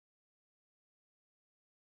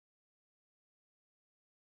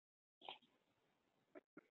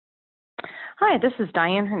Hi, this is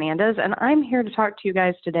Diane Hernandez, and I'm here to talk to you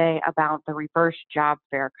guys today about the reverse job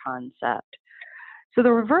fair concept. So,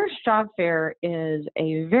 the reverse job fair is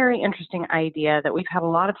a very interesting idea that we've had a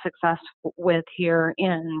lot of success with here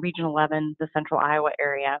in Region 11, the central Iowa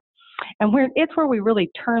area. And it's where we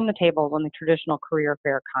really turn the tables on the traditional career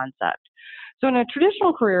fair concept. So, in a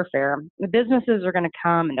traditional career fair, the businesses are going to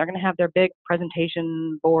come and they're going to have their big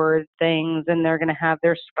presentation board things, and they're going to have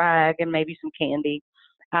their swag and maybe some candy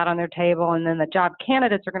out on their table. And then the job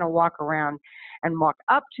candidates are going to walk around and walk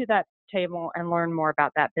up to that table and learn more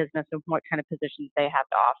about that business and what kind of positions they have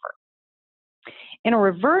to offer. In a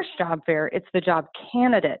reverse job fair, it's the job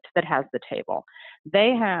candidate that has the table.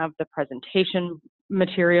 They have the presentation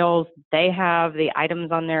materials, they have the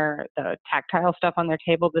items on the tactile stuff on their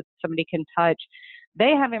table that somebody can touch.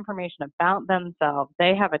 They have information about themselves.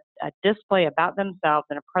 They have a display about themselves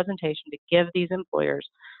and a presentation to give these employers.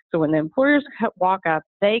 So when the employers walk up,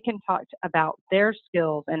 they can talk about their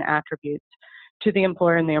skills and attributes to the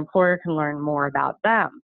employer, and the employer can learn more about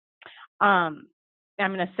them. I'm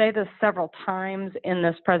going to say this several times in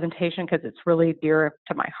this presentation because it's really dear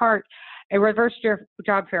to my heart. A reverse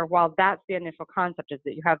job fair, while that's the initial concept, is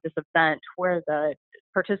that you have this event where the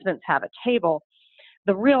participants have a table.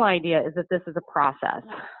 The real idea is that this is a process.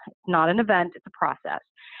 It's not an event, it's a process.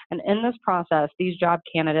 And in this process, these job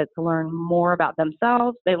candidates learn more about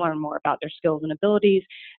themselves, they learn more about their skills and abilities,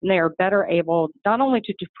 and they are better able not only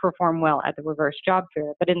to perform well at the reverse job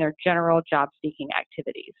fair, but in their general job seeking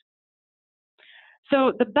activities.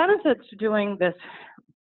 So the benefits to doing this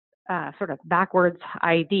sort of backwards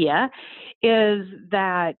idea is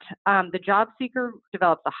that the job seeker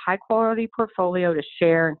develops a high quality portfolio to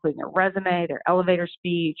share, including their resume, their elevator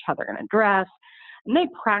speech, how they're going to dress, and they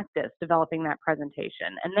practice developing that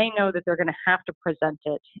presentation, and they know that they're going to have to present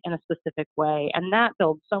it in a specific way, and that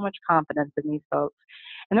builds so much confidence in these folks.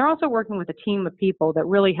 And they're also working with a team of people that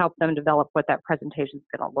really help them develop what that presentation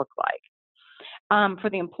is going to look like. For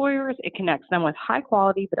the employers, it connects them with high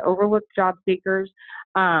quality but overlooked job seekers,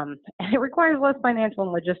 and it requires less financial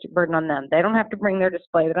and logistic burden on them. They don't have to bring their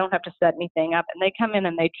display, they don't have to set anything up, and they come in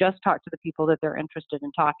and they just talk to the people that they're interested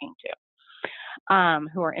in talking to,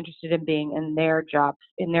 who are interested in being in their jobs,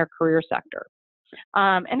 in their career sector.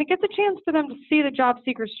 And it gets a chance for them to see the job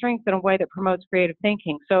seeker's strengths in a way that promotes creative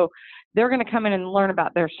thinking. So they're going to come in and learn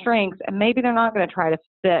about their strengths, and maybe they're not going to try to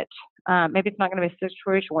fit, maybe it's not going to be a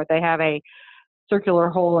situation where they have a circular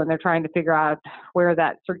hole and they're trying to figure out where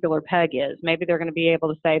that circular peg is. Maybe they're going to be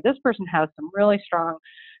able to say, this person has some really strong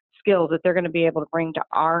skills that they're going to be able to bring to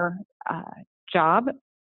our job.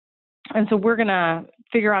 And so we're going to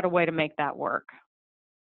figure out a way to make that work.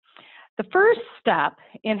 The first step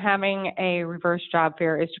in having a reverse job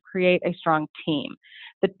fair is to create a strong team.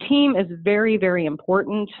 The team is very, very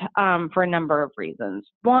important for a number of reasons.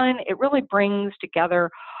 One, it really brings together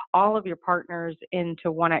all of your partners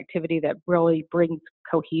into one activity that really brings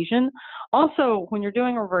cohesion. Also, when you're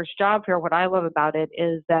doing a reverse job fair, what I love about it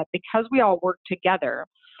is that because we all work together,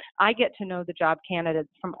 I get to know the job candidates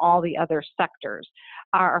from all the other sectors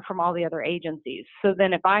or from all the other agencies. So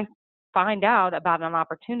then if I find out about an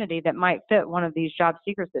opportunity that might fit one of these job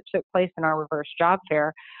seekers that took place in our reverse job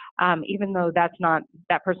fair, even though that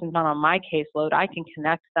person's not on my caseload, I can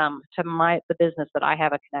connect them to the business that I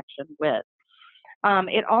have a connection with.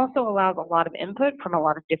 It also allows a lot of input from a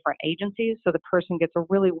lot of different agencies, so the person gets a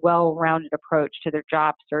really well-rounded approach to their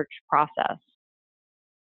job search process.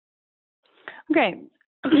 Okay,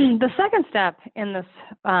 the second step in this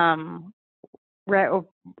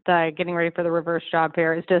getting ready for the reverse job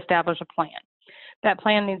fair is to establish a plan. That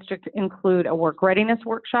plan needs to include a work readiness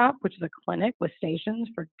workshop, which is a clinic with stations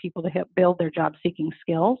for people to help build their job seeking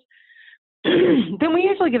skills. Then we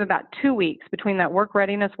usually give about 2 weeks between that work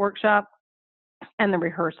readiness workshop and the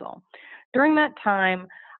rehearsal. During that time,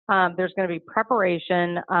 there's going to be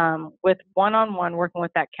preparation with one-on-one working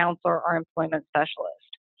with that counselor or employment specialist.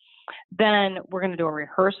 Then we're going to do a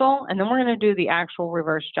rehearsal, and then we're going to do the actual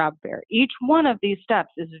reverse job fair. Each one of these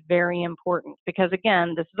steps is very important because,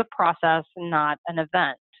 again, this is a process and not an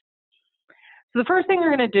event. So the first thing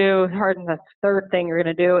you're going to do, or the third thing you're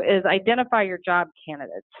going to do, is identify your job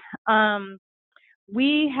candidates.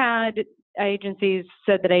 We had agencies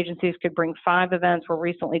said that agencies could bring 5 events. We're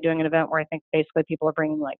recently doing an event where I think basically people are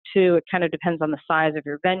bringing like 2. It kind of depends on the size of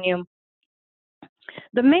your venue.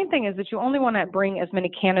 The main thing is that you only want to bring as many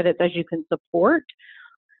candidates as you can support,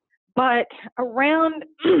 but around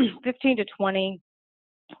 15 to 20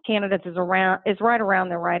 candidates is right around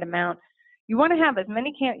the right amount. You want to have as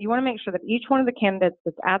many you want to make sure that each one of the candidates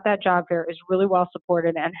that's at that job fair is really well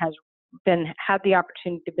supported and has had the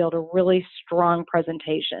opportunity to build a really strong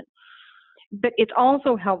presentation. But it's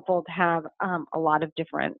also helpful to have a lot of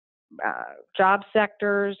different job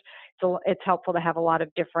sectors. So it's helpful to have a lot of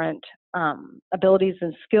different abilities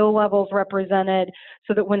and skill levels represented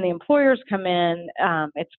so that when the employers come in,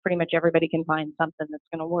 it's pretty much everybody can find something that's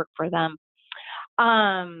going to work for them.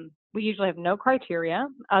 We usually have no criteria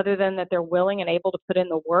other than that they're willing and able to put in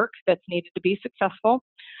the work that's needed to be successful.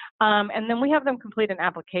 And then we have them complete an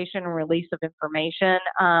application and release of information.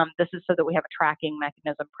 This is so that we have a tracking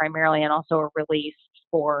mechanism primarily and also a release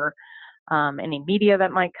for any media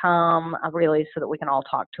that might come, a release so that we can all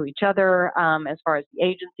talk to each other as far as the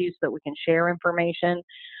agencies so that we can share information.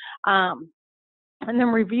 And then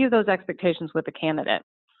review those expectations with the candidate.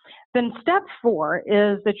 Then step 4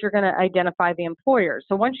 is that you're going to identify the employers.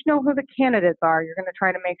 So once you know who the candidates are, you're going to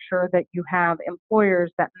try to make sure that you have employers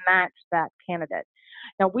that match that candidate.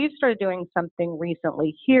 Now, we've started doing something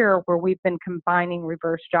recently here where we've been combining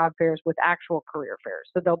reverse job fairs with actual career fairs.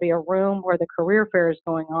 So there'll be a room where the career fair is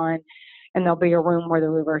going on, and there'll be a room where the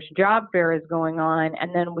reverse job fair is going on,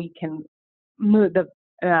 and then we can move the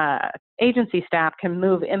agency staff can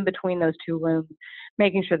move in between those two rooms,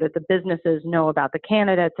 making sure that the businesses know about the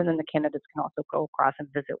candidates, and then the candidates can also go across and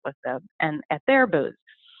visit with them and at their booths.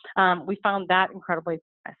 We found that incredibly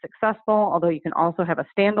successful, although you can also have a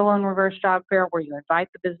standalone reverse job fair where you invite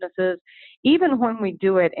the businesses. Even when we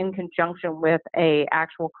do it in conjunction with a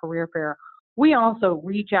actual career fair, we also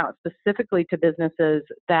reach out specifically to businesses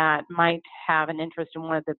that might have an interest in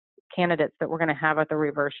one of the candidates that we're going to have at the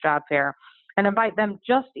reverse job fair, and invite them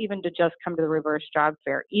just come to the reverse job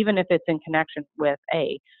fair, even if it's in connection with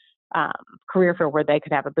a career fair where they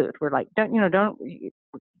could have a booth. We're like, don't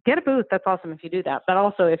get a booth. That's awesome if you do that. But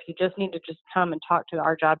also, if you just need to just come and talk to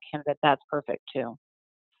our job candidate, that's perfect too.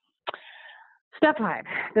 Step 5,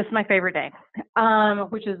 this is my favorite day,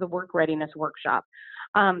 which is the work readiness workshop.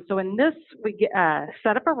 So in this, we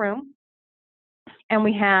set up a room, and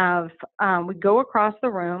we go across the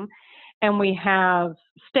room, and we have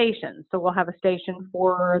stations. So we'll have a station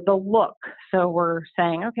for the look. So we're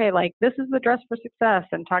saying, okay, like this is the dress for success,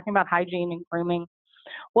 and talking about hygiene and grooming.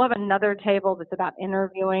 We'll have another table that's about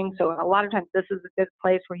interviewing. So a lot of times this is a good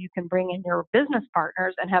place where you can bring in your business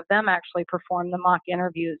partners and have them actually perform the mock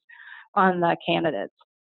interviews on the candidates.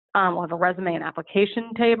 We'll have a resume and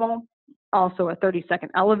application table, also a 30-second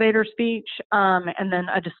elevator speech, and then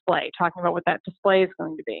a display, talking about what that display is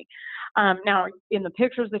going to be. Now, in the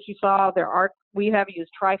pictures that you saw, we have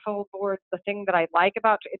used trifold boards. The thing that I like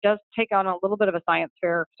about it does take on a little bit of a science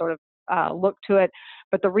fair sort of look to it,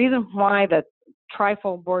 but the reason why the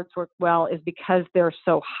trifold boards work well is because they're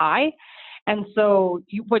so high. And so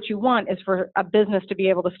what you want is for a business to be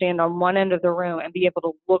able to stand on one end of the room and be able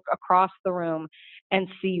to look across the room and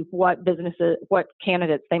see what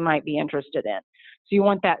candidates they might be interested in. So you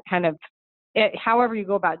want that kind of, however you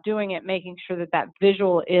go about doing it, making sure that that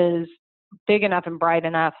visual is big enough and bright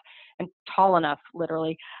enough and tall enough,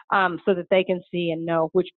 literally, so that they can see and know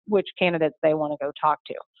which candidates they want to go talk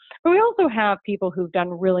to. But we also have people who've done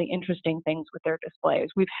really interesting things with their displays.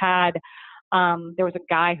 We've had, there was a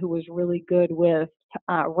guy who was really good with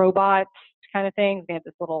robots kind of things. They had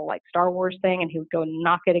this little like Star Wars thing, and he would go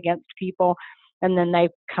knock it against people, and then they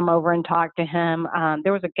come over and talk to him.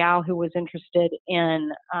 There was a gal who was interested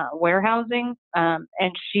in warehousing,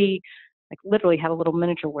 and she like literally had a little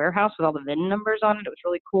miniature warehouse with all the VIN numbers on it. It was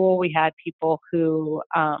really cool. We had people who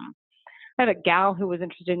had a gal who was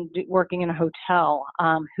interested in working in a hotel,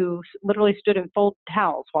 who literally stood and folded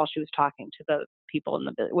towels while she was talking to the people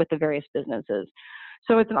with the various businesses.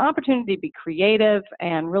 So it's an opportunity to be creative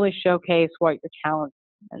and really showcase what your talents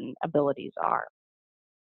and abilities are.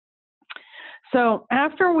 So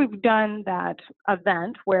after we've done that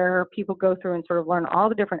event where people go through and sort of learn all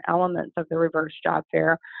the different elements of the reverse job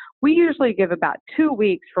fair, we usually give about 2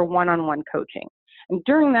 weeks for one-on-one coaching. And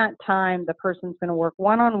during that time, the person's going to work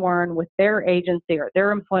one-on-one with their agency or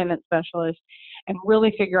their employment specialist and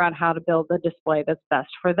really figure out how to build the display that's best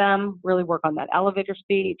for them, really work on that elevator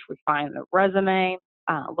speech, refine the resume,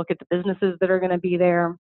 look at the businesses that are going to be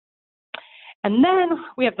there. And then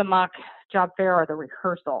we have the mock job fair or the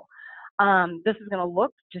rehearsal. This is going to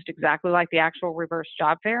look just exactly like the actual reverse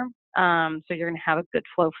job fair. So you're going to have a good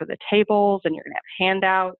flow for the tables, and you're going to have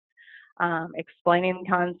handouts explaining the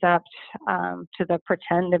concept to the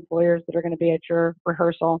pretend employers that are going to be at your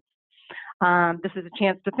rehearsal. This is a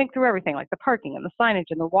chance to think through everything, like the parking and the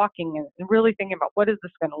signage and the walking, and really thinking about what is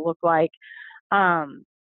this going to look like.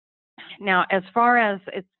 Now, as far as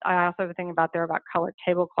I also have a thing about colored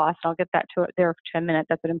tablecloths. I'll get that to it there for a minute.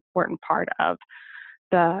 That's an important part of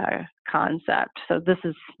the concept. So this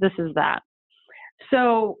is that.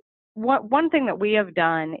 So one thing that we have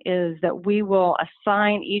done is that we will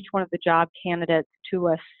assign each one of the job candidates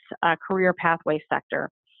to a career pathway sector.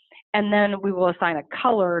 And then we will assign a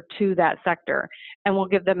color to that sector, and we'll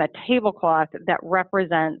give them a tablecloth that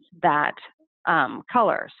represents that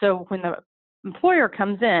color. So when the employer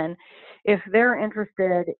comes in, if they're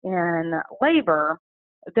interested in labor,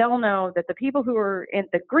 they'll know that the people who are in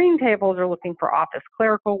the green tables are looking for office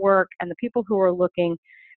clerical work, and the people who are looking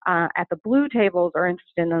at the blue tables are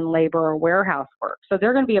interested in labor or warehouse work. So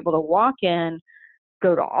they're going to be able to walk in,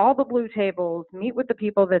 go to all the blue tables, meet with the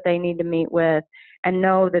people that they need to meet with, and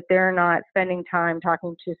know that they're not spending time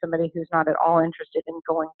talking to somebody who's not at all interested in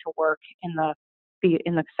going to work in the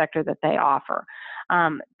sector that they offer.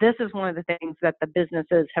 This is one of the things that the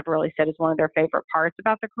businesses have really said is one of their favorite parts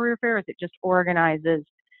about the career fair, is it just organizes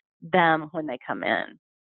them when they come in.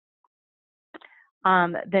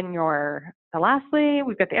 Lastly,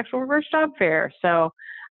 we've got the actual reverse job fair. So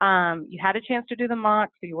you had a chance to do the mock,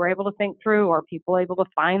 so you were able to think through, are people able to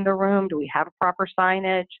find the room? Do we have proper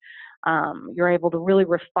signage? You're able to really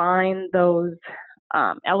refine those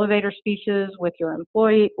elevator speeches with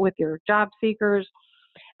your job seekers,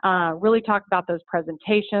 really talk about those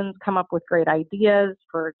presentations, come up with great ideas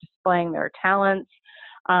for displaying their talents.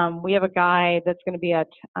 We have a guy that's going to be at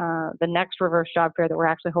the next reverse job fair that we're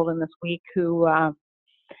actually holding this week who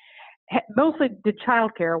mostly did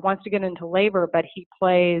childcare, wants to get into labor, but he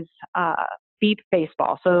plays beep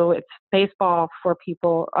baseball. So it's baseball for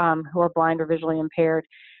people who are blind or visually impaired,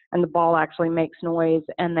 and the ball actually makes noise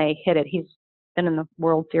and they hit it. He's been in the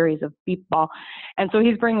World Series of beep ball. And so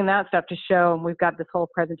he's bringing that stuff to show, and we've got this whole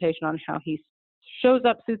presentation on how he shows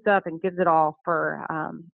up, suits up, and gives it all for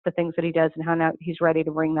the things that he does, and how now he's ready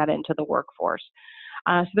to bring that into the workforce.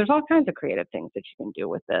 So there's all kinds of creative things that you can do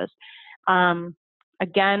with this.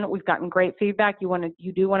 Again, we've gotten great feedback.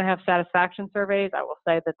 You do want to have satisfaction surveys. I will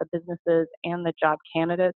say that the businesses and the job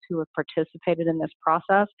candidates who have participated in this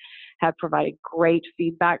process have provided great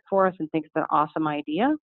feedback for us and think it's an awesome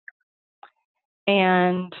idea.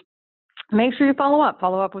 And make sure you follow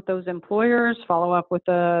up with those employers, follow up with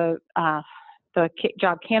the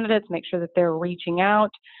job candidates, make sure that they're reaching out,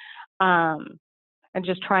 and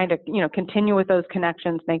just trying to, continue with those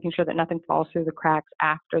connections, making sure that nothing falls through the cracks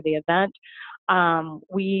after the event.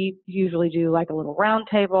 We usually do like a little round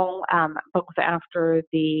table, both after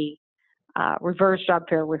the reverse job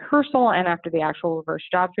fair rehearsal and after the actual reverse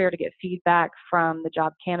job fair, to get feedback from the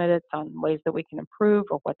job candidates on ways that we can improve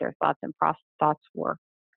or what their thoughts and thoughts were.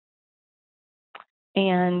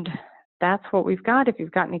 And that's what we've got. If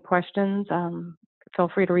you've got any questions, feel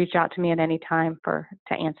free to reach out to me at any time to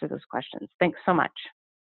answer those questions. Thanks so much.